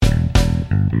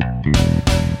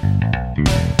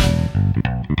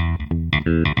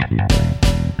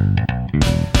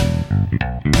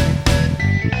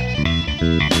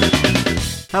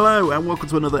Hello and welcome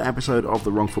to another episode of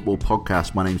the Wrong Football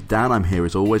Podcast. My name's Dan, I'm here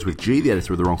as always with G, the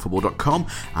editor of TheWrongFootball.com,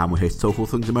 and we're here to talk all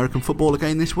things American football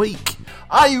again this week.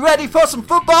 Are you ready for some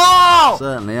football?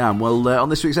 Certainly am. Well, on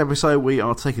this week's episode we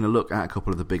are taking a look at a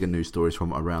couple of the bigger news stories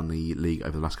from around the league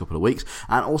over the last couple of weeks,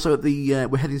 and also at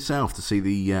we're heading south to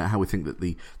see how we think that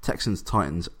the Texans,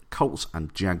 Titans, Colts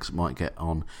and Jags might get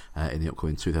on in the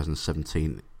upcoming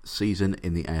 2017 season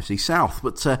in the AFC South.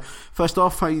 But first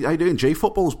off, how you doing, G?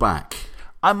 Football's back.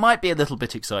 I might be a little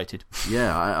bit excited.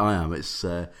 Yeah, I am. It's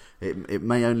it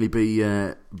may only be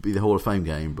the Hall of Fame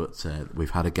game, but we've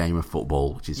had a game of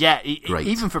football, which is great.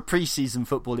 Even for pre-season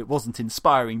football, it wasn't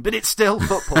inspiring, but it's still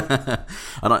football.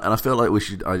 and I feel like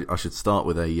I should start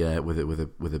with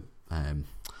a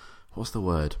what's the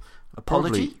word?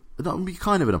 Apology. That would be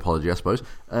kind of an apology, I suppose.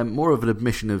 More of an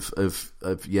admission of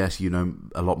yes, you know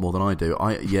a lot more than I do.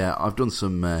 I've done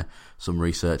some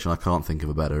research, and I can't think of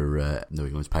a better New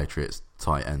England Patriots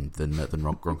tight end than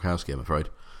Gronkowski, I'm afraid.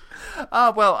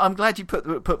 Well, I'm glad you put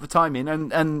the time in,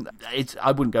 and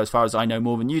I wouldn't go as far as I know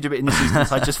more than you do, but in this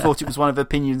instance, I just thought it was one of the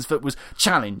opinions that was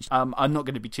challenged. I'm not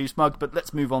going to be too smug, but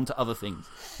let's move on to other things.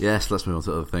 Yes, let's move on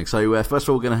to other things. So, first of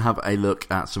all, we're going to have a look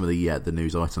at some of the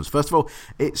news items. First of all,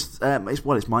 it's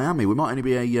Miami. We might only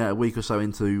be a week or so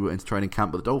into training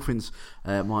camp, but the Dolphins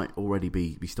might already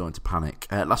be starting to panic.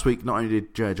 Last week, not only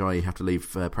did J.J. have to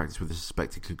leave practice with a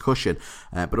suspected concussion,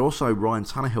 but also Ryan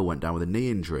Tannehill went down with a knee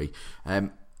injury.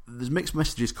 There's mixed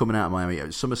messages coming out of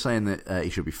Miami. Some are saying that he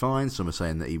should be fine. Some are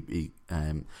saying that he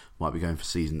might be going for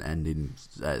season-ending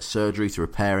surgery to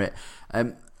repair it.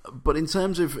 But in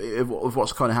terms of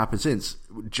what's kind of happened since,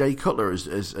 Jay Cutler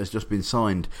has just been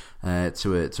signed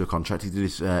to a contract. He did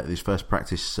his first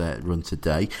practice run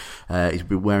today. He's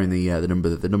been wearing the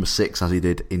number 6 as he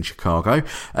did in Chicago.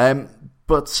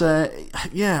 But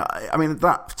I mean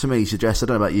that to me suggests, I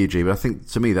don't know about you, G, but I think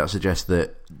to me that suggests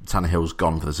that Tannehill's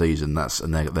gone for the season.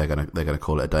 And they're going to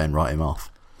call it a day and write him off.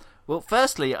 Well,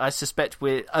 firstly, I suspect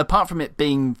apart from it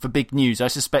being for big news, I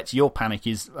suspect your panic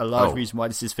is a large reason why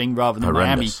this is a thing rather than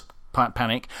horrendous. Miami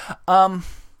panic.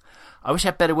 I wish I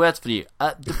had better words for you.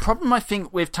 The problem, I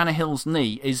think, with Tannehill's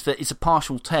knee is that it's a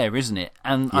partial tear, isn't it?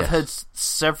 And yes. I've heard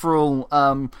several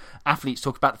athletes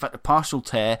talk about the fact that a partial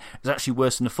tear is actually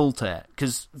worse than a full tear,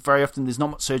 because very often there's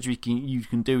not much surgery you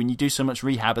can do, and you do so much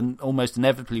rehab, and almost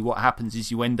inevitably what happens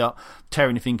is you end up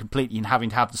tearing the thing completely and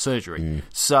having to have the surgery.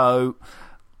 So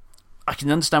I can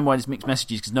understand why there's mixed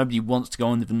messages, because nobody wants to go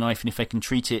under the knife, and if they can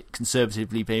treat it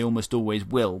conservatively, they almost always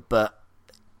will. But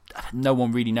no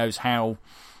one really knows how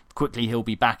quickly he'll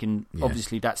be back, and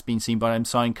obviously that's been seen by them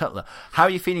signing Cutler. How are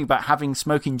you feeling about having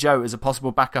Smoking Joe as a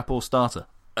possible backup or starter?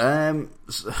 What,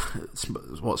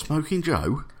 Smoking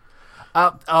Joe?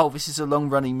 This is a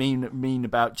long-running meme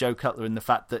about Joe Cutler and the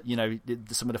fact that, you know,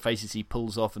 some of the faces he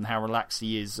pulls off and how relaxed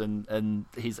he is, and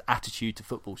his attitude to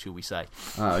football, shall we say.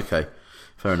 Okay,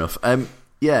 fair enough. I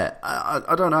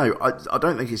don't know. I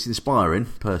don't think it's inspiring,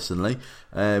 personally.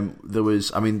 There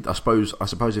was, I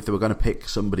suppose if they were going to pick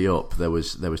somebody up, there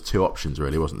was two options,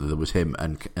 really, wasn't there? There was him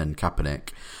and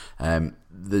Kaepernick.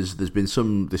 There's been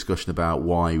some discussion about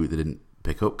why they didn't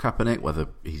pick up Kaepernick, whether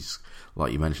he's,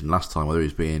 like you mentioned last time, whether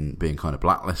he's being kind of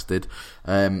blacklisted.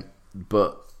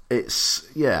 But it's,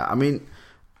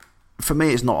 for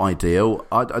me, it's not ideal.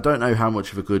 I don't know how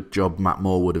much of a good job Matt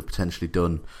Moore would have potentially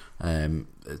done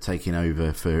taking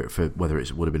over for whether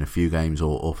it would have been a few games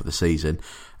or for the season.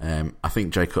 I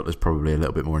think Jay Cutler's probably a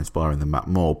little bit more inspiring than Matt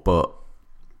Moore, but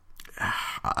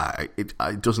it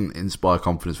doesn't inspire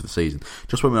confidence for the season.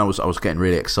 Just when I was getting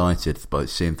really excited by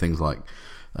seeing things like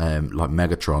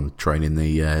Megatron training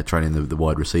the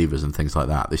wide receivers and things like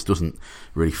that, this doesn't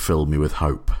really fill me with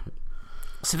hope.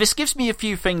 So this gives me a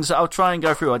few things that I'll try and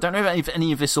go through. I don't know if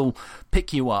any of this will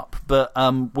pick you up, but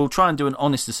we'll try and do an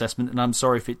honest assessment, and I'm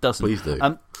sorry if it doesn't. Please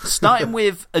do. Starting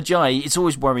with Ajayi, it's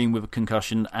always worrying with a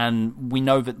concussion, and we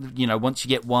know that, you know, once you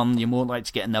get one, you're more likely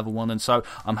to get another one, and so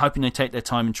I'm hoping they take their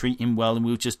time and treat him well, and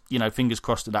we'll just, you know, fingers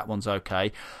crossed that one's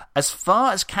okay. As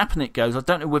far as Kaepernick goes, I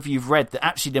don't know whether you've read that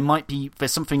actually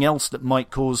there's something else that might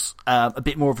cause a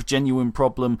bit more of a genuine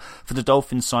problem for the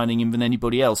Dolphins signing him than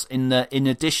anybody else. In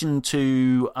addition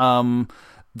to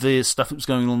the stuff that was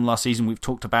going on last season, we've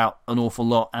talked about an awful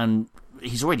lot, and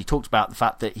he's already talked about the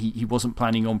fact that he wasn't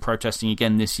planning on protesting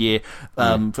again this year.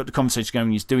 But the conversation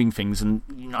going, he's doing things, and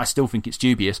I still think it's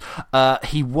dubious.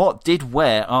 He did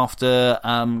wear, after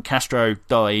Castro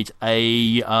died,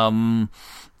 a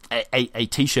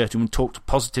T-shirt, and talked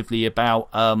positively about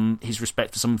his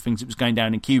respect for some of the things that was going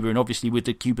down in Cuba, and obviously with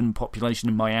the Cuban population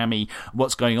in Miami,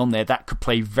 what's going on there, that could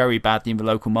play very badly in the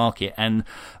local market, and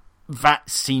that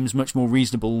seems much more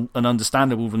reasonable and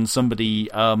understandable than somebody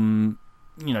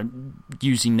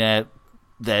using their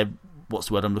what's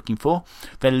the word I'm looking for?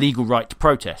 Their legal right to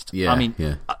protest. Yeah, I mean,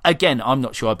 again, I'm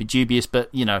not sure I'd be dubious, but,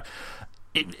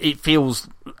 it feels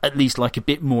at least like a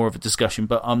bit more of a discussion,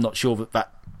 but I'm not sure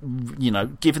that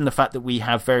given the fact that we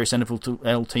have various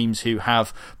NFL teams who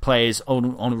have players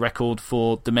on a record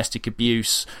for domestic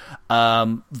abuse,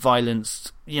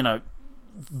 violence,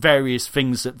 various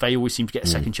things that they always seem to get a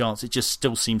second chance. It just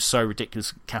still seems so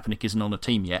ridiculous Kaepernick isn't on a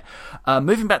team yet.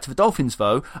 Moving back to the Dolphins,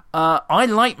 though, I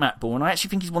like Matt Bourne. I actually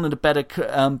think he's one of the better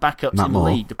backups in the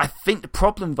league. I think the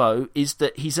problem, though, is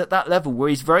that he's at that level where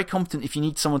he's very competent if you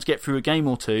need someone to get through a game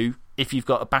or two, if you've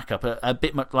got a backup, a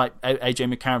bit much like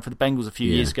AJ McCarron for the Bengals a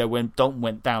few years ago when Dalton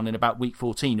went down in about week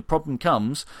 14. The problem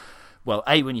comes, well,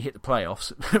 when you hit the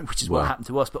playoffs, which is what happened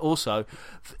to us, but also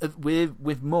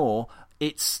with Moore,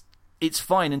 it's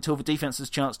fine until the defence has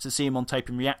a chance to see him on tape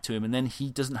and react to him, and then he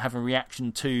doesn't have a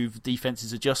reaction to the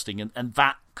defence's adjusting, and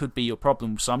that could be your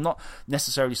problem. So I'm not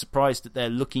necessarily surprised that they're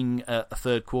looking at a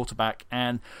third quarterback.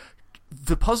 And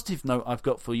the positive note I've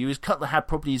got for you is Cutler had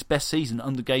probably his best season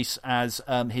under Gase as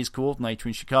his coordinator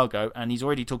in Chicago, and he's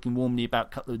already talking warmly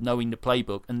about Cutler knowing the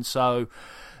playbook. And so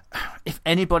if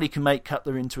anybody can make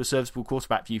Cutler into a serviceable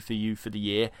quarterback for you for the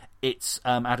year, it's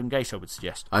Adam Gase, I would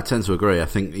suggest. I tend to agree. I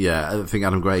think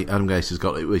Adam Gase has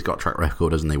got a track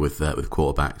record, hasn't he, with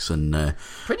quarterbacks and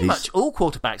pretty much all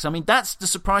quarterbacks. I mean, that's the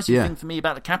surprising thing for me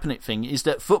about the Kaepernick thing is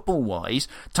that football-wise,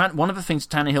 one of the things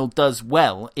Tannehill does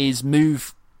well is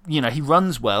move. He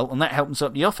runs well, and that helps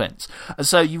up the offense. And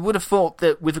so you would have thought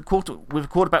that with a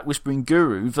quarterback whispering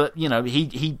guru, that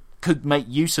he could make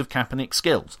use of Kaepernick's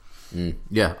skills.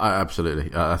 Yeah,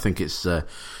 absolutely. I think it's one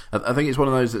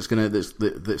of those that's going to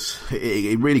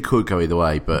it really could go either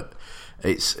way, but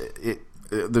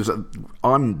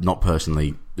I'm not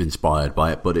personally inspired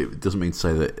by it, but it doesn't mean to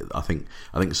say that I think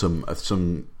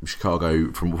some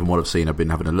Chicago, from what I've seen, I've been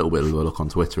having a little bit of a look on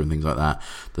Twitter and things like that.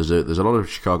 There's a lot of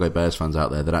Chicago Bears fans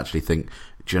out there that actually think,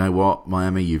 do you know what,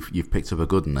 Miami, you've picked up a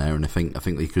good one there, and I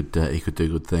think he could do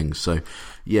good things. So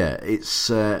yeah, it's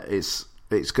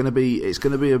going to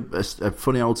be a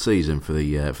funny old season for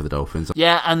the Dolphins.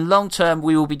 Yeah, and long term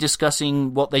we will be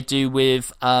discussing what they do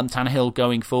with Tannehill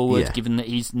going forward, given that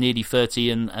he's nearly 30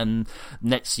 and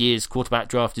next year's quarterback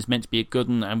draft is meant to be a good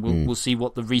one, and we'll see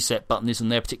what the reset button is on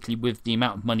there, particularly with the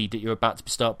amount of money that you're about to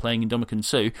start playing in Ndamukong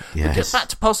Suh. Yes. But just back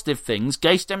to positive things,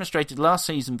 Gase demonstrated last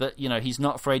season that he's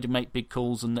not afraid to make big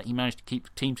calls and that he managed to keep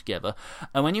the team together.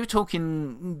 And when you were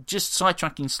talking, just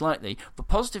sidetracking slightly, the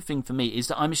positive thing for me is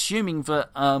that I'm assuming that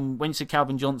when you said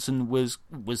Calvin Johnson was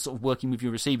sort of working with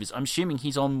your receivers, I'm assuming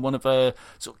he's on one of a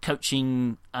sort of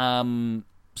coaching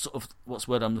sort of, what's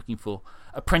the word I'm looking for?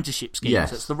 Apprenticeship schemes.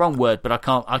 Yes. That's the wrong word, but I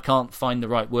can't find the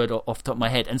right word off the top of my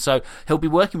head. And so he'll be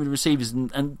working with receivers,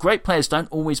 and great players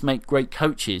don't always make great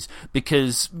coaches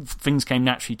because things came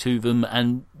naturally to them,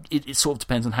 and it sort of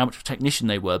depends on how much of a technician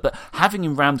they were. But having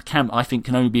him round camp, I think,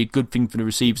 can only be a good thing for the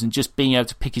receivers, and just being able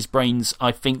to pick his brains,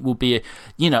 I think, will be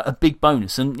a big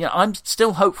bonus. And I'm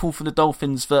still hopeful for the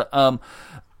Dolphins that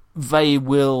they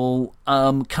will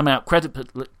come out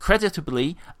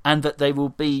creditably, and that they will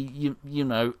be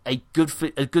a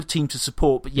good team to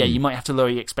support. But you might have to lower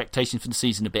your expectations for the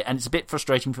season a bit, and it's a bit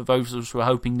frustrating for those of us who are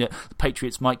hoping that the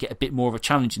Patriots might get a bit more of a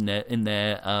challenge in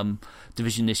their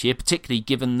division this year, particularly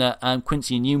given that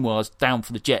Quincy Enunwa's down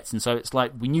for the Jets, and so it's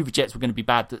like we knew the Jets were going to be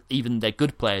bad, that even their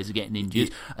good players are getting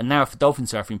injured, and now if the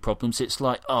Dolphins are having problems, it's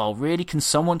like, oh really, can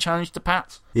someone challenge the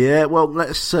Pats? Yeah, well,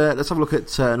 let's have a look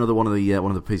at another one of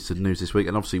the pieces of news this week,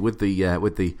 and obviously with the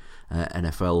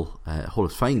NFL Hall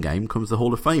of Fame game comes the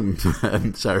Hall of Fame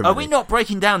ceremony. Are we not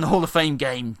breaking down the Hall of Fame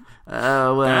game? Is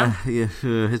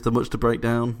there much to break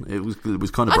down? It was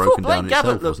kind of broken down itself. I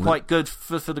thought Blaine Gabbert looked quite good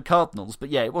for the Cardinals,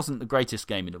 but it wasn't the greatest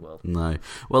game in the world. No.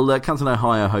 Well, Canton,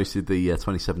 Ohio hosted the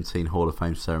 2017 Hall of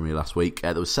Fame ceremony last week.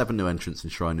 There were 7 new entrants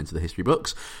enshrined into the history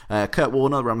books. Kurt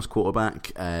Warner, Rams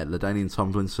quarterback, LaDainian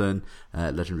Tomlinson,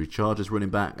 legendary Chargers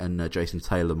running back, and Jason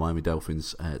Taylor, Miami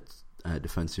Dolphins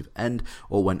defensive end,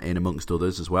 all went in amongst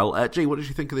others as well. G, what did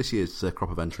you think of this year's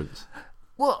crop of entrants?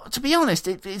 Well, to be honest,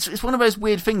 it's one of those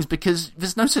weird things because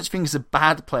there's no such thing as a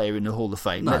bad player in the Hall of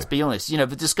Fame. No. Let's be honest. The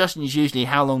discussion is usually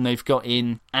how long they've got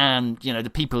in, and the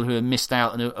people who are missed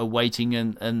out and are waiting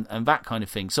and that kind of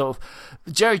thing. Sort of,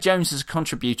 Jerry Jones as a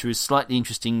contributor is slightly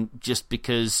interesting just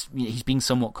because he's been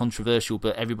somewhat controversial,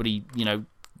 but everybody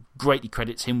greatly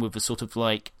credits him with a sort of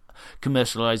like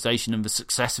commercialization and the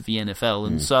success of the NFL.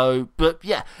 And so, but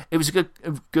yeah, it was a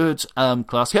good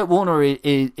class. Kurt Warner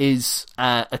is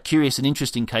a curious and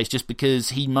interesting case, just because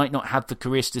he might not have the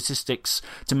career statistics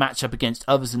to match up against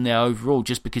others in there overall,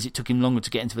 just because it took him longer to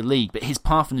get into the league. But his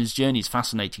path and his journey is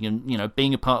fascinating, and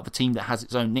being a part of a team that has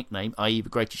its own nickname, i.e. the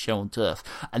greatest show on turf,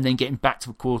 and then getting back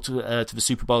to the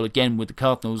Super Bowl again with the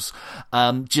Cardinals,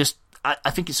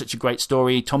 I think it's such a great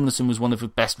story. Tomlinson was one of the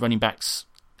best running backs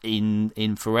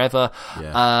in forever.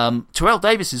 Terrell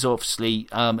Davis is obviously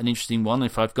an interesting one,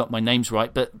 if I've got my names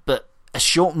right, but a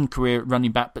shortened career at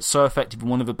running back, but so effective, and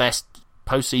one of the best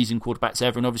postseason quarterbacks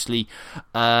ever, and obviously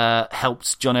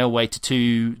helped John Elway to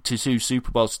two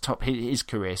Super Bowls to top his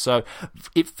career. So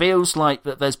it feels like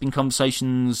that there's been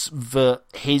conversations that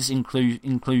his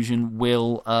inclusion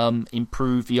will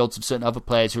improve the odds of certain other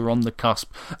players who are on the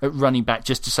cusp at running back,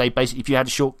 just to say, basically, if you had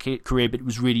a short career but it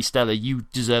was really stellar, you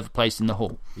deserve a place in the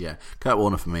Hall. Yeah, Kurt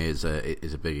Warner for me is a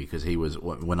biggie, because he was,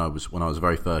 when I was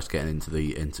very first getting into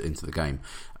the game,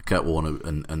 Kurt Warner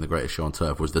and the Greatest Show on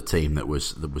Turf was the team that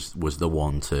was the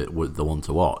one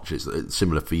to watch. It's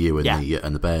similar for you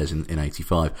and the Bears in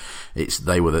 '85.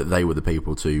 They were the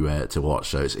people to watch.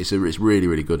 So it's really,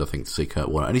 really good, I think, to see Kurt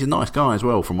Warner, and he's a nice guy as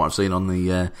well, from what I've seen on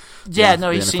the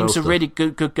he seems a really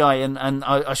good guy, and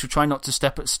I shall try not to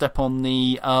step on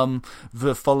the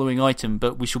following item,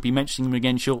 but we shall be mentioning him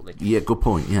again shortly. Yeah, good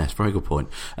point. Yes, very good point.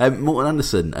 Morton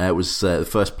Anderson was the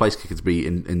first place kicker to be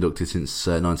inducted since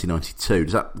 1992.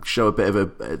 Does that show a bit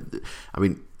of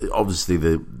obviously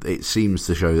it seems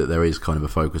to show that there is kind of a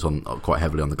focus on quite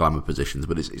heavily on the glamour positions,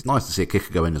 but it's nice to see a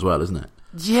kicker go in as well, isn't it?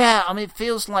 Yeah, it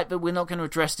feels like that we're not going to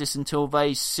address this until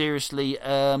they seriously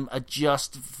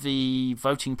adjust the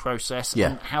voting process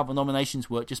and how the nominations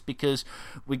work, just because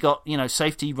we got,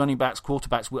 safety, running backs,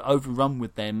 quarterbacks, we're overrun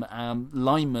with them.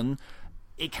 Linemen,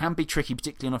 it can be tricky,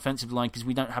 particularly on offensive line, because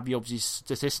we don't have the obvious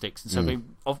statistics, and so they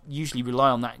usually rely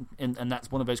on that, and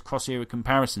that's one of those cross-era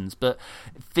comparisons. But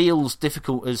it feels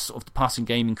difficult as sort of the passing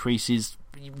game increases.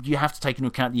 You have to take into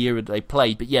account the era that they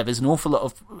played. But yeah, there's an awful lot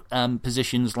of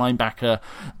positions, linebacker,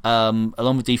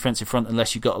 along with defensive front,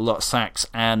 unless you've got a lot of sacks,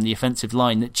 and the offensive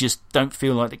line that just don't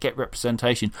feel like they get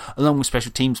representation, along with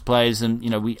special teams players. And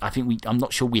I'm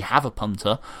not sure we have a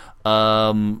punter.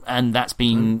 And that's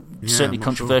been certainly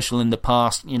controversial in the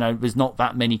past. There's not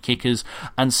that many kickers,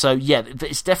 and so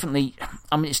it's definitely.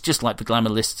 It's just like the glamour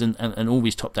lists and all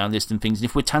these top-down lists and things. And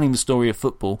if we're telling the story of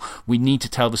football, we need to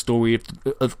tell the story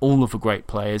of all of the great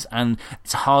players, and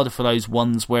it's harder for those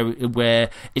ones where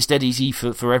it's dead easy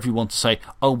for everyone to say,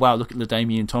 "Oh wow, look at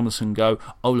LaDainian Tomlinson go,"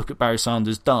 "Oh look at Barry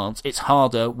Sanders dance." It's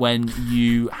harder when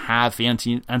you have the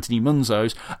Anthony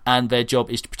Munzos, and their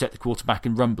job is to protect the quarterback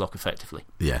and run block effectively.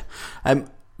 Yeah.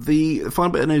 The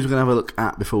final bit of news we're going to have a look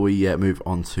at before we move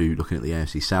on to looking at the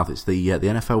AFC South, it's the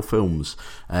NFL films.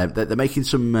 They're making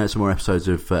some more episodes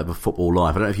of Football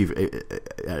Live. I don't know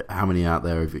if how many out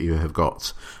there of you have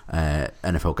got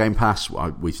NFL Game Pass.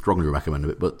 We strongly recommend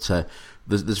it, but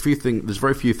there's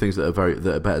very few things that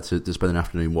are better to spend an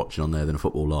afternoon watching on there than a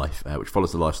Football Live, which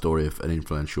follows the life story of an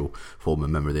influential former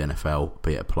member of the NFL,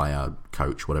 be it a player,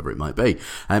 coach, whatever it might be.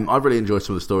 I've really enjoyed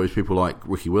some of the stories, people like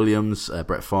Ricky Williams,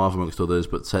 Brett Favre, amongst others,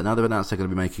 but now they've announced they're going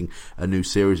to be making a new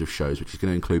series of shows, which is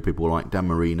going to include people like Dan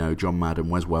Marino, John Madden,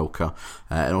 Wes Welker,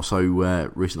 and also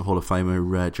recent Hall of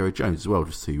Famer Jerry Jones as well,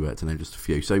 just to name just a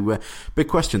few. So big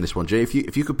question, this one, G.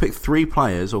 If you could pick three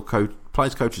players or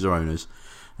players, coaches or owners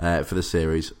for the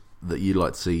series that you'd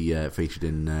like to see featured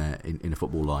in a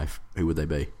Football Live, who would they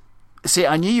be? See,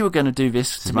 I knew you were going to do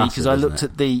this to me, because I looked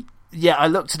at the... Yeah, I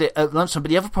looked at it at lunchtime, but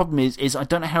the other problem is I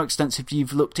don't know how extensive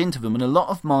you've looked into them, and a lot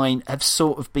of mine have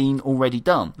sort of been already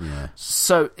done. Yeah.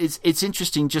 So it's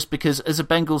interesting, just because as a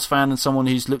Bengals fan and someone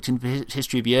who's looked into the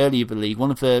history of the early of the league,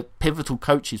 one of the pivotal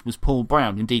coaches was Paul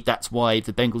Brown. Indeed, that's why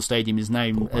the Bengals Stadium is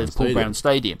named as Paul Brown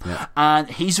Stadium. Yeah. And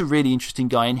he's a really interesting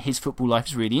guy, and his football life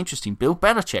is really interesting. Bill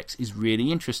Belichick's is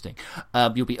really interesting.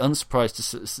 You'll be unsurprised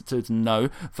to know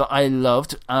that I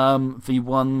loved the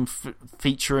one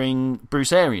featuring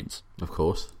Bruce Arians. Of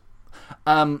course.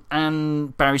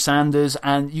 And Barry Sanders,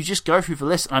 and you just go through the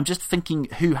list, and I'm just thinking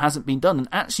who hasn't been done. And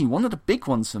actually, one of the big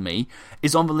ones for me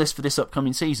is on the list for this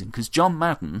upcoming season, because John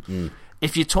Madden,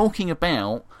 if you're talking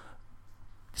about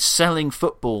selling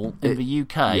football in the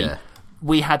UK,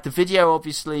 we had the video,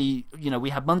 obviously, we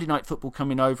had Monday Night Football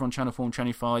coming over on Channel 4 and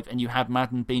Channel 5, and you had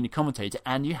Madden being a commentator,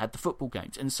 and you had the football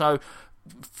games. And so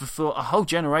for a whole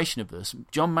generation of us,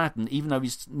 John Madden, even though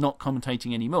he's not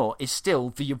commentating anymore, is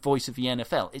still the voice of the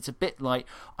NFL. It's a bit like,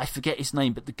 I forget his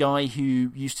name, but the guy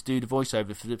who used to do the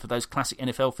voiceover for those classic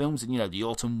NFL films, and the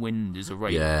autumn wind is a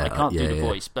raven. I can't do the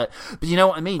voice, but you know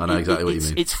what I mean. I know exactly what you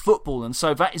mean. It's football, and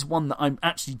so that is one that I'm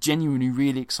actually genuinely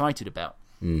really excited about.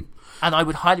 Mm. And I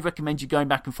would highly recommend you going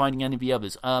back and finding any of the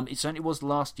others. It certainly was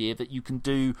last year that you can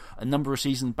do a number of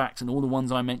seasons back, and all the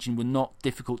ones I mentioned were not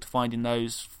difficult to find in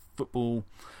those football,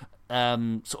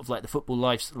 sort of like the football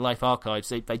life archives.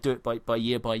 They do it by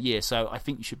year, so I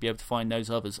think you should be able to find those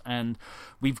others. And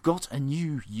we've got a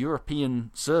new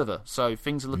European server, so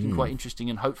things are looking quite interesting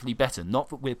and hopefully better. Not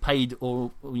that we're paid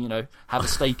or have a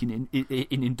stake in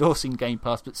endorsing Game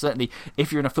Pass, but certainly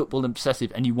if you're in a football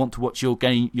obsessive and you want to watch your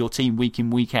team week in,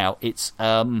 week out, it's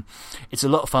a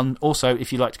lot of fun. Also,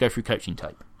 if you like to go through coaching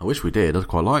tape. I wish we did. I'd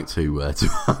quite like to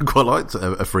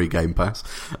a free Game Pass.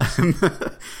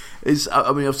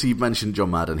 Obviously you've mentioned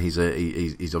John Madden. He's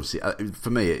obviously,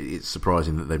 for me, it's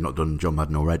surprising that they've not done John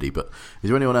Madden already. But is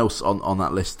there anyone else on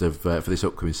that list of for this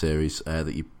upcoming series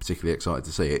that you're particularly excited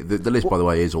to see? The list, by the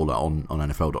way, is all on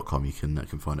NFL.com. You can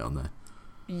find it on there.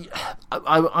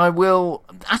 I will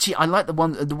actually. I like the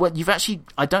one you've actually.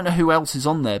 I don't know who else is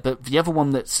on there, but the other one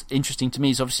that's interesting to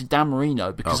me is obviously Dan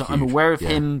Marino, because I'm aware of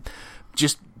him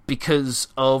just because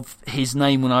of his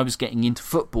name when I was getting into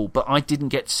football, but I didn't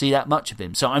get to see that much of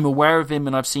him. So I'm aware of him,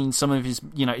 and I've seen some of his,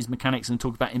 his mechanics and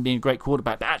talk about him being a great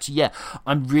quarterback. But actually,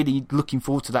 I'm really looking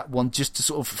forward to that one, just to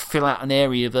sort of fill out an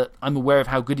area that I'm aware of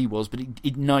how good he was, but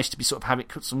it's nice to be sort of have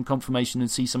it some confirmation and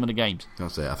see some of the games.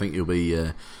 That's it. I think you'll be.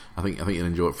 I think you'll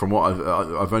enjoy it. From what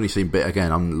I've only seen bit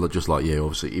again. I'm just like you,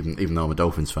 obviously. Even though I'm a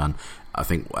Dolphins fan, I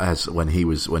think when he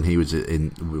was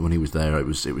there, it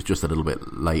was just a little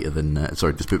bit later than just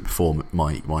a bit before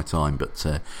my time. But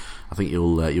I think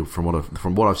you'll from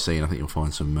what I've seen, I think you'll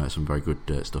find some very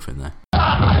good stuff in there.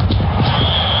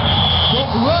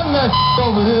 Run that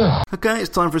over here. Okay, it's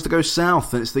time for us to go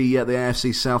south, and it's the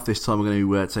AFC South this time. We're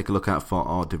going to take a look out for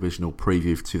our divisional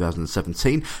preview for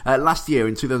 2017. Last year,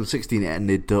 in 2016, it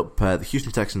ended up the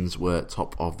Houston Texans were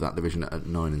top of that division at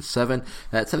 9-7.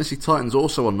 Tennessee Titans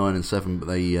also on 9-7, but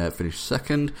they finished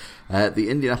second. The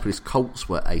Indianapolis Colts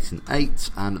were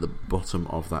 8-8, and at the bottom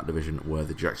of that division were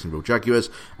the Jacksonville Jaguars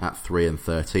at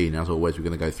 3-13. As always, we're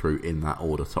going to go through in that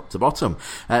order, top to bottom.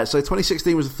 So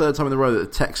 2016 was the third time in a row that the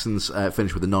Texans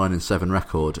finished with a 9-7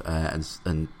 record,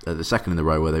 and the second in a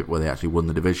row where they actually won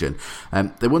the division.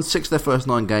 They won 6 of their first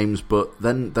 9 games, but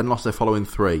then lost their following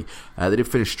 3. They did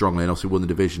finish strongly and obviously won the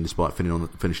division despite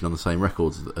finishing on the same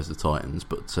records as the Titans,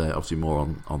 but obviously more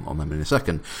on them in a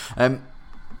second.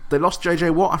 They lost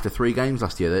JJ Watt after 3 games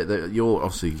last year. You're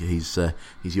obviously he's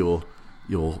your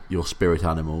spirit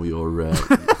animal. Your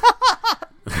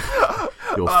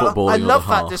footballing. I love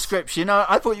that description.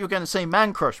 I thought you were going to say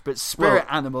man crush, but spirit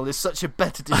animal is such a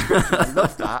better description. I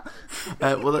love that.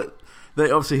 They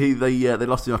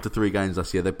lost him after 3 games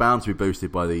last year. They're bound to be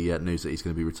boosted by the news that he's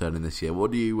going to be returning this year.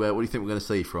 What do you think we're going to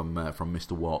see from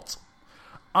Mr. Watt?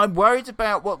 I'm worried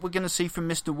about what we're going to see from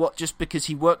Mr. Watt, just because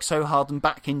he works so hard, and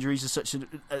back injuries are such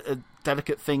a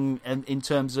delicate thing in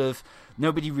terms of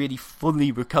nobody really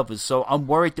fully recovers. So I'm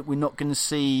worried that we're not going to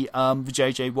see the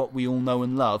JJ Watt we all know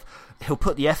and love. He'll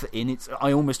put the effort in.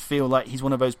 I almost feel like he's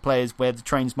one of those players where the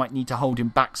trainers might need to hold him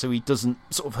back so he doesn't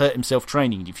sort of hurt himself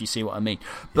training, if you see what I mean.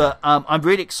 But I'm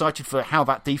really excited for how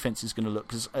that defense is going to look,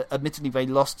 because admittedly they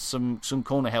lost some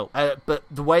corner help. But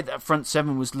the way that front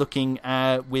 7 was looking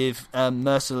with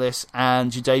Merciless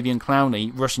and Jadeveon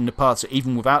Clowney rushing the pass,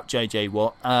 even without JJ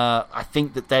Watt, I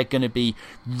think that they're going to be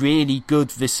really good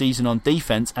this season on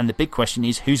defense. And the big question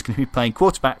is who's going to be playing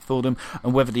quarterback for them,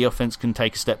 and whether the offense can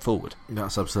take a step forward.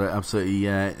 That's absolutely.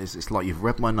 It's like you've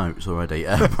read my notes already.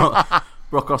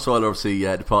 Brock Osweiler obviously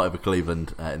departed for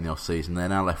Cleveland in the off-season. They're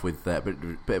now left with a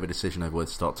bit of a decision over whether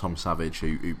to start Tom Savage,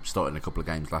 who started in a couple of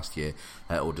games last year,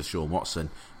 or Deshaun Watson.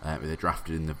 They're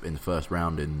drafted in the first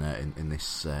round in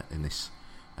this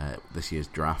year's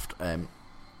draft.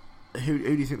 Who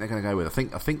do you think they're going to go with?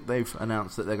 I think they've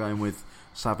announced that they're going with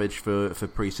Savage for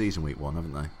pre-season week 1,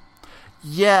 haven't they?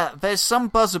 Yeah, there's some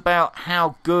buzz about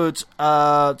how good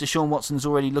Deshaun Watson's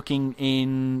already looking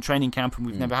in training camp, and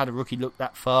we've never had a rookie look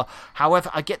that far. However,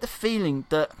 I get the feeling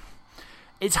that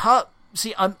it's hard.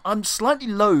 See, I'm slightly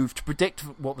loath to predict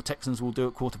what the Texans will do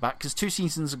at quarterback, because 2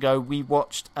 seasons ago we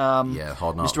watched Hard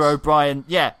Knocks. Mr. O'Brien,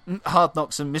 Hard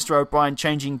Knocks, and Mr. O'Brien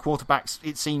changing quarterbacks.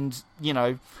 It seemed,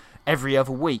 every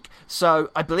other week.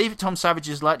 So I believe that Tom Savage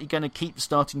is likely going to keep the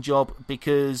starting job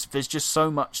because there's just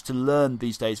so much to learn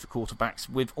these days for quarterbacks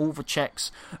with all the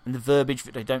checks and the verbiage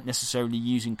that they don't necessarily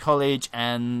use in college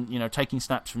and, taking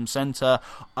snaps from centre.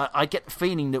 I get the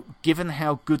feeling that given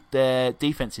how good their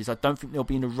defence is, I don't think they'll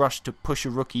be in a rush to push a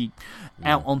rookie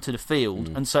out onto the field.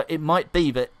 And so it might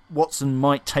be that Watson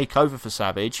might take over for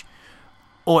Savage,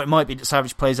 or it might be that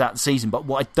Savage plays out the season. But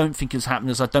what I don't think has happened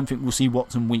is I don't think we'll see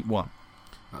Watson week 1.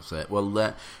 That's it.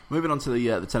 Well, moving on to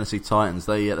the Tennessee Titans,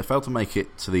 they failed to make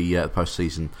it to the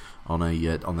postseason on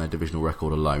their divisional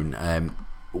record alone,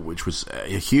 which was a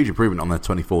huge improvement on their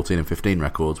 2014 and 15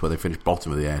 records, where they finished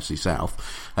bottom of the AFC South.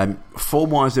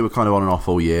 Form-wise, they were kind of on and off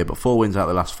all year, but 4 wins out of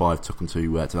the last 5 took them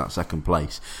to that second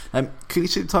place. Can you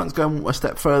see the Titans going a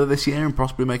step further this year and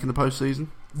possibly making the postseason?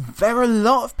 There are a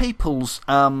lot of people's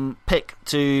pick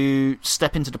to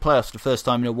step into the playoffs for the first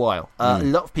time in a while. A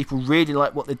lot of people really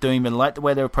like what they're doing. They like the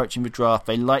way they're approaching the draft.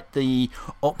 They like the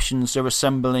options they're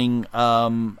assembling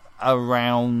around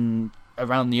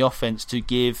the offense to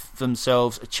give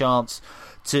themselves a chance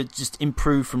to just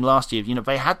improve from last year.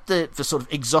 They had the sort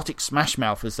of exotic smash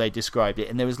mouth, as they described it,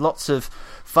 and there was lots of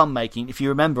fun making. If you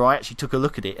remember, I actually took a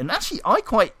look at it, and actually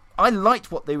I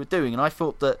liked what they were doing, and I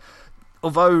thought that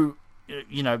although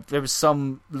there was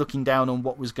some looking down on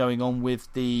what was going on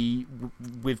with the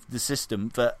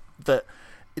system, that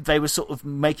they were sort of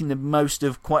making the most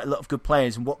of quite a lot of good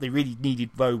players, and what they really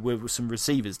needed, though, were some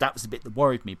receivers. That was the bit that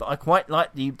worried me. But I quite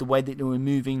liked the way that they were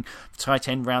moving tight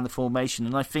end around the formation,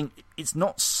 and I think it's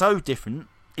not so different.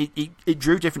 It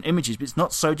drew different images, but it's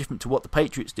not so different to what the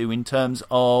Patriots do in terms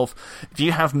of if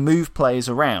you have move players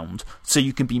around so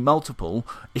you can be multiple,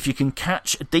 if you can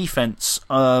catch a defense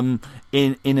in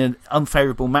an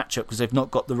unfavourable matchup because they've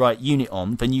not got the right unit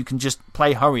on, then you can just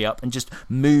play hurry up and just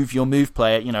move your move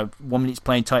player. 1 minute he's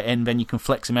playing tight end, then you can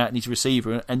flex him out and he's a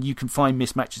receiver, and you can find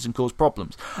mismatches and cause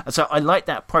problems. And so I like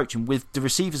that approach, and with the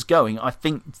receivers going, I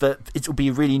think that it will be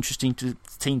a really interesting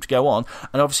team to go on.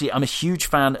 And obviously I'm a huge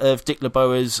fan of Dick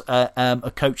LeBeau as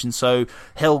a coach, and so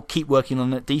he'll keep working on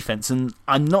that defense. And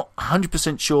I'm not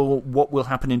 100% sure what will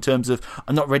happen in terms of,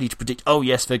 I'm not ready to predict, oh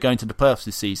yes, they're going to the playoffs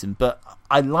this season, but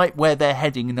I like where they're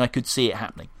heading and I could see it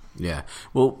happening. Yeah,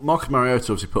 well, Marcus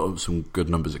Mariota obviously put up some good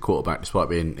numbers at quarterback despite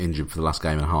being injured for the last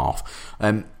game and a half.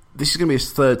 This is going to be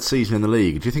his 3rd season in the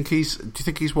league. Do you think he's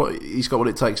got what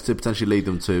it takes to potentially lead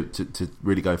them to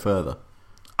really go further?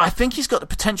 I think he's got the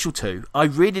potential to. I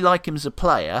really like him as a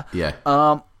player. Yeah.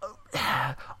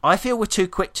 I feel we're too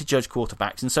quick to judge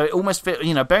quarterbacks, and so it almost feels,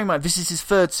 bear in mind, this is his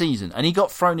 3rd season, and he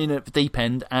got thrown in at the deep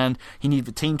end, and he needed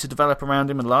the team to develop around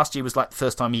him, and last year was like the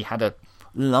first time he had a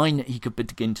line that he could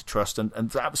begin to trust, and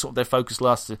that was sort of their focus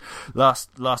last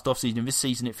off-season. This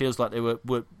season, it feels like they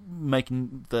were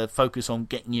making the focus on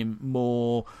getting him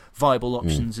more viable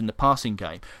options in the passing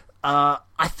game.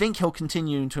 I think he'll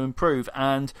continue to improve,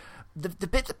 and the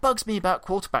bit that bugs me about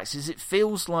quarterbacks is it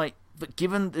feels like, but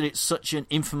given that it's such an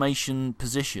information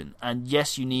position, and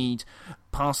yes, you need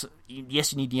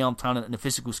the arm talent and the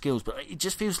physical skills, but it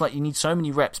just feels like you need so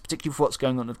many reps, particularly for what's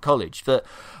going on at college, that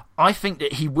I think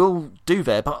that he will do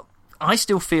there. But I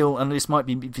still feel, and this might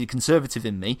be the conservative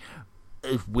in me,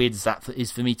 as weird as that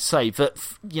is for me to say, that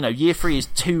year 3 is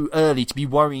too early to be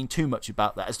worrying too much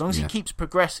about that. As long as he keeps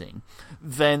progressing,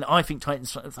 then I think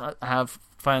Titans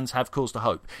fans have cause to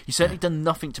hope. He's certainly done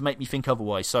nothing to make me think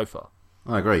otherwise so far.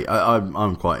 I agree.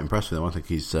 I'm quite impressed with him. I think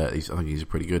he's a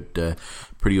pretty good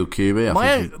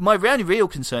QB. My only real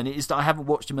concern is that I haven't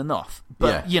watched him enough.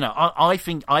 But I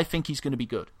think he's going to be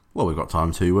good. Well, we've got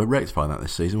time to rectify that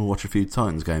this season. We'll watch a few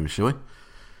Titans games, shall we?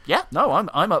 Yeah, no,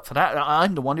 I'm up for that.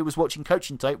 I'm the one who was watching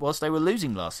coaching tape whilst they were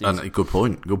losing last season. And good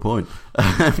point.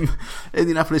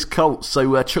 Indianapolis Colts.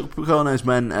 So Chuck Pagano's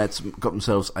men got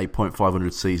themselves a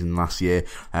 .500 season last year,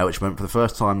 which meant for the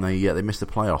first time they missed the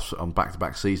playoffs on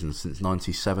back-to-back seasons since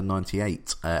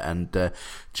 97-98. And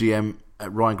GM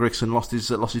Ryan Grigson lost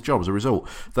his job as a result.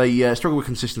 They struggled with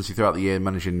consistency throughout the year,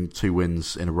 managing 2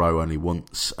 wins in a row only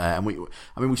once. And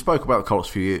we spoke about the Colts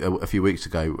a few weeks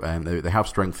ago. They have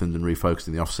strengthened and refocused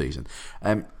in the off season.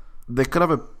 They could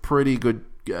have a pretty good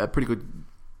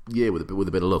year with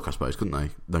a bit of luck, I suppose, couldn't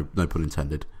they? No pun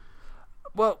intended.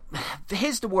 Well,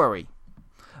 here's the worry.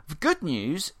 The good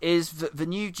news is that the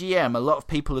new GM, a lot of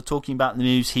people are talking about the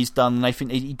moves he's done, and they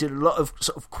think he did a lot of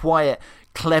sort of quiet,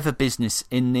 clever business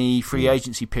in the free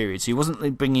agency period. So he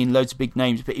wasn't bringing in loads of big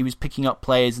names, but he was picking up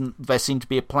players, and there seemed to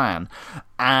be a plan.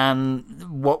 And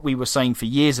what we were saying for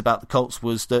years about the Colts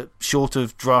was that short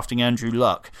of drafting Andrew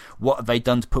Luck, what have they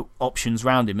done to put options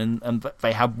around him? And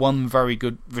they had one very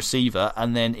good receiver,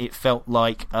 and then it felt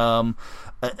like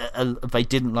they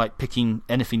didn't like picking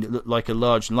anything that looked like a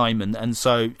large lineman, and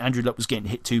so Andrew Luck was getting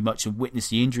hit too much and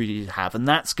witnessed the injury he'd have, and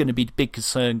that's going to be the big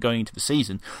concern going into the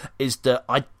season, is that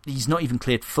he's not even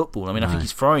cleared for football. I mean, I think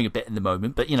he's throwing a bit in the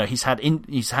moment, but he's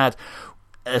had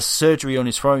a surgery on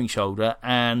his throwing shoulder,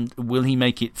 and will he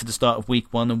make it for the start of week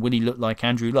 1, and will he look like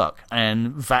Andrew Luck?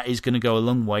 And that is going to go a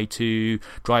long way to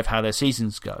drive how their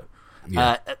seasons go.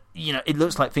 Yeah. It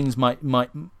looks like things might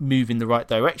move in the right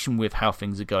direction with how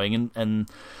things are going,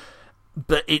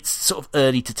 but it's sort of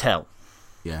early to tell.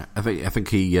 Yeah, I think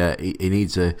he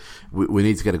needs we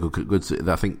need to get a good.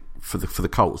 I think for the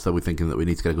Colts, they'll be thinking that we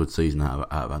need to get a good season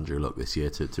out of Andrew Luck this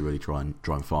year to really try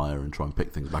and fire and try and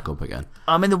pick things back up again.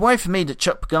 I mean, the worry for me that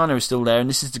Chuck Pagano is still there, and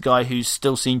this is the guy who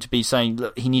still seemed to be saying,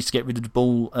 look, he needs to get rid of the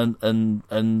ball,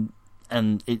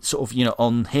 and it's sort of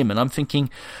on him, and I'm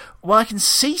thinking, well, I can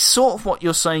see sort of what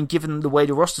you're saying given the way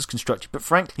the roster's constructed, but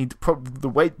frankly,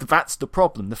 that's the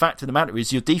problem. The fact of the matter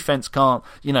is your defense can't,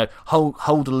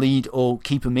 hold a lead or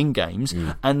keep them in games,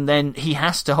 and then he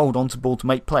has to hold on to ball to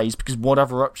make plays, because what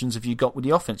other options have you got with the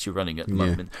offense you're running at the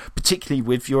moment, particularly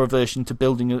with your aversion to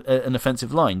building an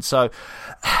offensive line? So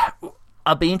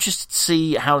I'd be interested to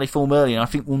see how they form early, and I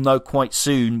think we'll know quite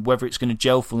soon whether it's going to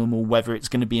gel for them or whether it's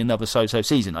going to be another so-so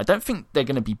season. I don't think they're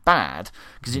going to be bad,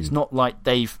 because it's not like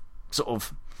they've sort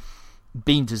of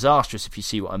been disastrous, if you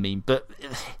see what I mean, but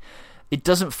it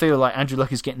doesn't feel like Andrew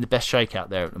Luck is getting the best shake out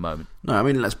there at the moment. No, I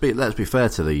mean, let's be fair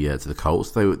to the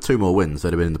Colts. They were 2 more wins,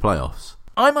 they'd have been in the playoffs.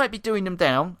 I might be doing them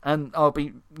down, and I'll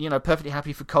be perfectly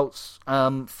happy for Colts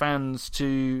fans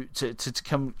to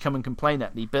come and complain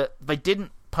at me, but they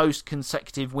didn't post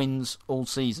consecutive wins all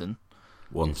season.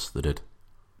 Once they did.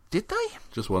 Did they?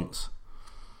 Just once.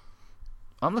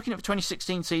 I'm looking at the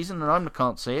 2016 season, and I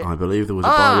can't see it. I believe there was a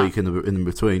bye week in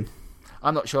between.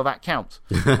 I'm not sure that counts.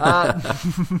 But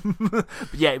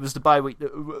yeah, it was the bye week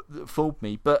that fooled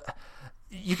me. But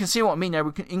you can see what I mean. They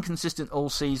were inconsistent all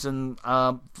season.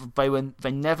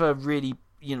 They never really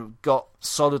got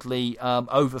solidly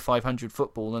over 500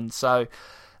 football, and so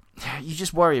you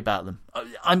just worry about them.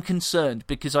 I'm concerned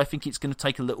because I think it's going to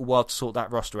take a little while to sort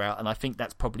that roster out, and I think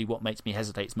that's probably what makes me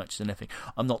hesitate as much as anything.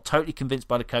 I'm not totally convinced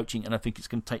by the coaching, and I think it's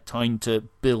going to take time to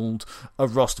build a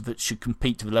roster that should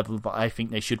compete to the level that I think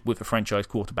they should with a franchise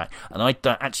quarterback. And I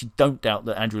don't doubt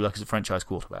that Andrew Luck is a franchise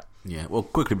quarterback. Yeah, well,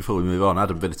 quickly before we move on,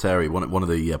 Adam Vinatieri, one of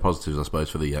the positives, I suppose,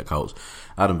 for the Colts.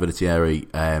 Adam Vinatieri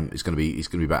is going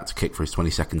to be back to kick for his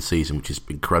 22nd season, which is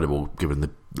incredible,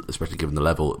 especially given the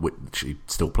level at which he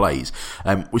still plays.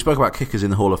 We spoke about kickers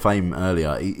in the Hall of Fame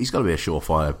earlier. He's got to be a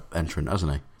surefire entrant,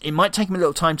 hasn't he? It might take him a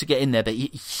little time to get in there, but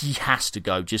he has to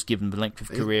go, just given the length of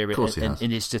career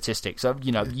in his statistics. So,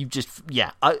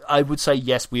 I would say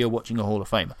yes, we are watching a Hall of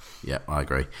Famer. Yeah, I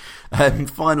agree.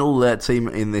 Final team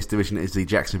in this division is the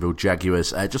Jacksonville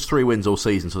Jaguars. Just 3 wins all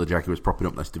season, so the Jaguars propping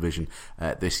up this division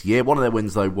this year. One of their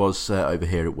wins, though, was over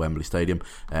here at Wembley Stadium,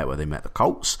 where they met the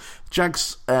Colts.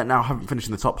 Jags now haven't finished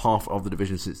in the top half of the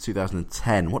division since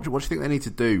 2010. What do you think they need to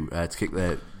do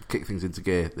to kick things into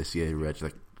gear this year,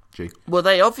 Reg? Well,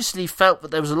 they obviously felt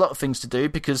that there was a lot of things to do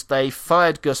because they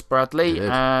fired Gus Bradley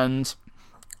and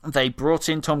they brought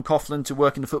in Tom Coughlin to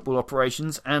work in the football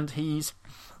operations, and he's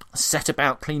set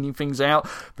about cleaning things out.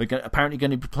 They're apparently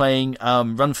going to be playing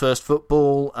run-first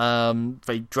football.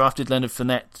 They drafted Leonard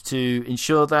Fournette to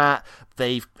ensure that.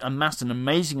 They've amassed an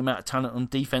amazing amount of talent on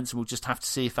defense, and we'll just have to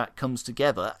see if that comes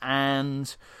together.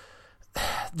 And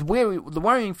the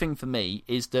worrying thing for me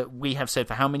is that we have said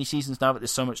for how many seasons now that there's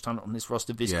so much talent on this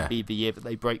roster, this could be the year that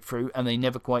they break through, and they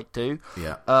never quite do.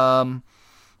 Yeah.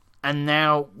 And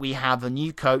now we have a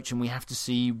new coach, and we have to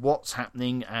see what's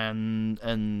happening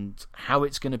and how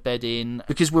it's going to bed in.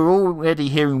 Because we're already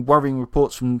hearing worrying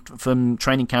reports from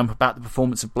training camp about the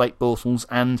performance of Blake Bortles,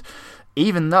 and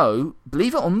even though,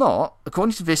 believe it or not,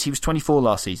 according to this, he was 24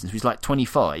 last season, so he's like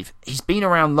 25. He's been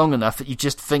around long enough that you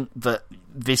just think that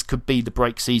this could be the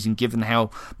break season, given how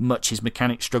much his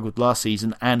mechanics struggled last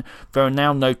season, and there are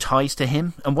now no ties to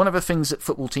him. And one of the things that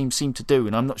football teams seem to do,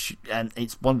 and I'm not sure, and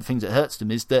it's one of the things that hurts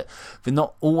them, is that they're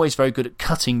not always very good at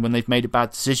cutting when they've made a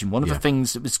bad decision. One of the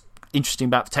things that was interesting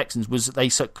about the Texans was that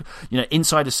they,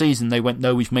 inside a season, they went,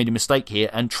 no, we've made a mistake here,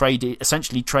 and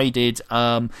essentially traded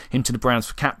him to the Browns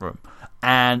for cap room.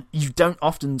 And you don't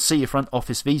often see a front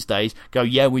office these days go,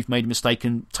 yeah, we've made a mistake,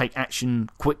 and take action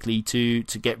quickly to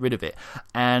get rid of it.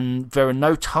 And there are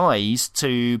no ties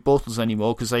to Bortles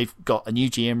anymore because they've got a new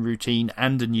GM routine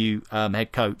and a new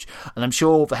head coach. And I'm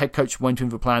sure the head coach went in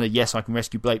with a plan of, yes, I can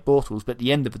rescue Blake Bortles, but at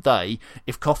the end of the day,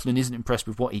 if Coughlin isn't impressed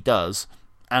with what he does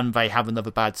and they have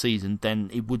another bad season, then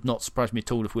it would not surprise me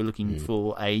at all if we're looking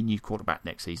for a new quarterback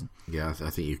next season. Yeah, I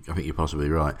think you're possibly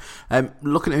right.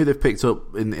 Looking at who they've picked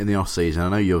up in the off season, I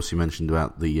know you also mentioned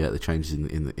about the changes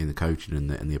in the coaching and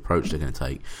the approach they're going to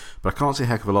take, but I can't see a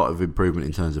heck of a lot of improvement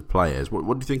in terms of players. What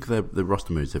do you think of the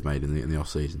roster moves they've made in the off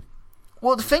season?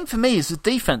 Well, the thing for me is the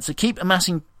defense. They keep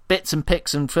amassing bits and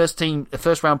picks and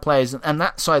first round players, and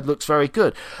that side looks very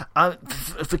good.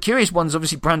 For curious ones,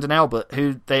 obviously Brandon Albert,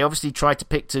 who they obviously tried to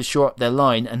pick to shore up their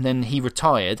line, and then he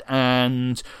retired,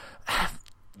 and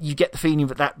you get the feeling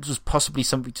that was possibly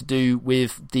something to do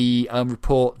with the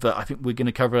report that I think we're going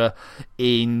to cover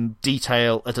in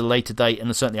detail at a later date, and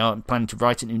I certainly aren't planning to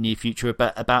write it in the near future,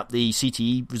 about the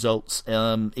CTE results.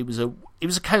 It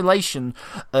was a collation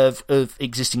of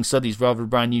existing studies rather than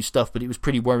brand new stuff, but it was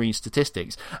pretty worrying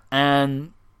statistics.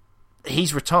 And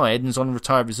he's retired and is on a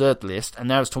retired reserve list, and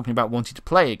now is talking about wanting to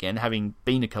play again, having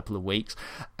been a couple of weeks.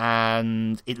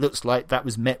 And it looks like that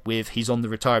was met with he's on the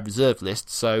retired reserve list,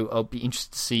 so I'll be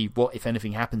interested to see what, if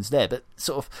anything, happens there. But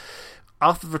sort of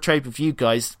after the trade with you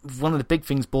guys, one of the big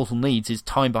things Bortle needs is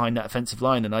time behind that offensive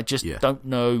line, and I just don't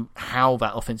know how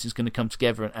that offense is going to come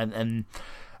together, and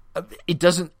it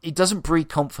doesn't breed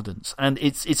confidence. And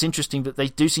it's interesting that they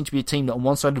do seem to be a team that on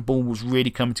one side of the ball was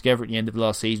really coming together at the end of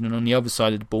last season, and on the other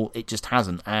side of the ball it just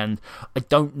hasn't. And I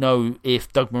don't know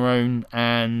if Doug Marrone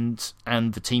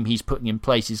and the team he's putting in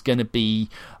place is going to be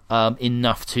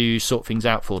enough to sort things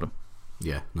out for them.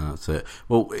 Yeah, no, that's it.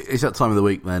 Well, it's that time of the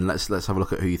week then. Let's have a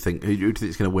look at who do you think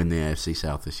is going to win the AFC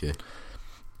South this year?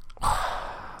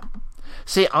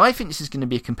 See, I think this is going to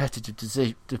be a competitive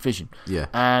division. Yeah.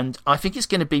 And I think it's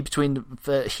going to be between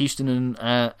Houston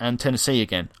and Tennessee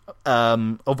again.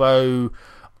 Although,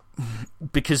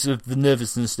 because of the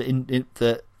nervousness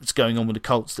that's going on with the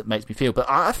Colts, that makes me feel. But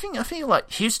I feel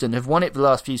like Houston have won it the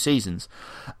last few seasons,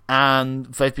 and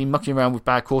they've been mucking around with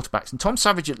bad quarterbacks. And Tom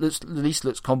Savage at least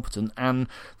looks competent, and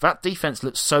that defense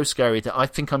looks so scary that I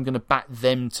think I'm going to back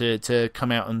them to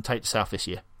come out and take the South this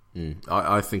year.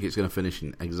 I think it's going to finish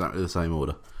in exactly the same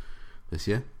order this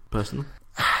year, personally.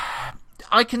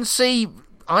 I can see.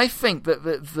 I think that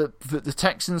the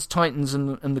Texans, Titans,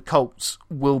 and the Colts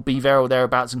will be there or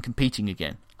thereabouts and competing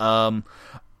again. I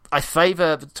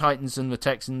favour the Titans and the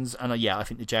Texans, and I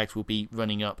think the Jags will be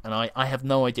running up. And I have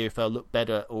no idea if they'll look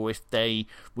better or if they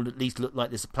will at least look like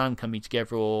there's a plan coming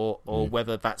together, or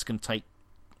whether that's going to take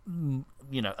a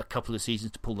couple of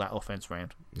seasons to pull that offense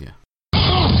round. Yeah.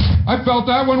 I felt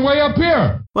that one way up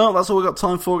here. Well, that's all we've got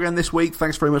time for again this week.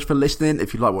 Thanks very much for listening.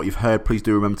 If you like what you've heard, please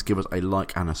do remember to give us a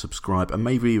like and a subscribe, and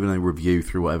maybe even a review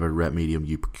through whatever medium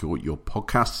you procure your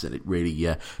podcasts. And it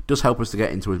really does help us to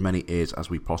get into as many ears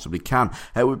as we possibly can.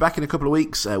 We'll be back in a couple of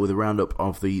weeks with a roundup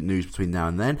of the news between now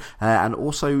and then. And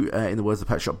also, in the words of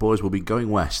the Pet Shop Boys, we'll be going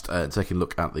west, taking a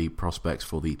look at the prospects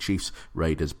for the Chiefs,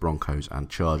 Raiders, Broncos and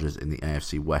Chargers in the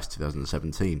AFC West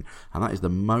 2017. And that is the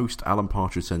most Alan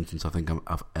Partridge sentence I think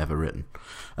I've ever written.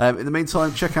 In the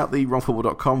meantime, check out the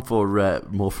wrongfootball.com for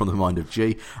more from the mind of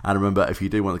G. And remember, if you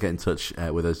do want to get in touch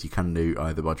with us, you can do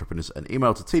either by dropping us an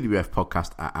email to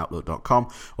twfpodcast@outlook.com,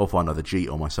 or find either G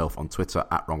or myself on Twitter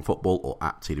 @wrongfootball or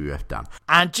 @twfdan.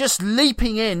 And just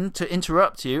leaping in to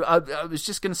interrupt you, I was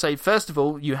just going to say, first of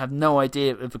all, you have no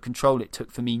idea of the control it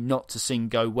took for me not to sing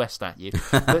Go West at you.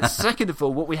 But second of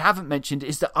all, what we haven't mentioned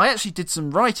is that I actually did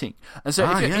some writing. And so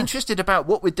if you're interested about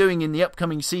what we're doing in the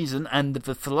upcoming season and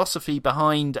the philosophy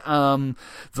behind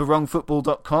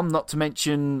thewrongfootball.com, not to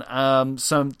mention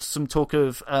some talk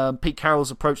of Pete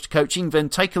Carroll's approach to coaching, then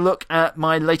take a look at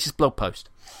my latest blog post.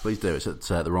 Please do. It's at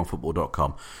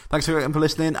thewrongfootball.com. Thanks again for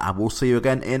listening, and we'll see you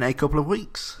again in a couple of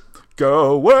weeks.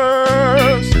 Go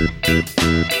West!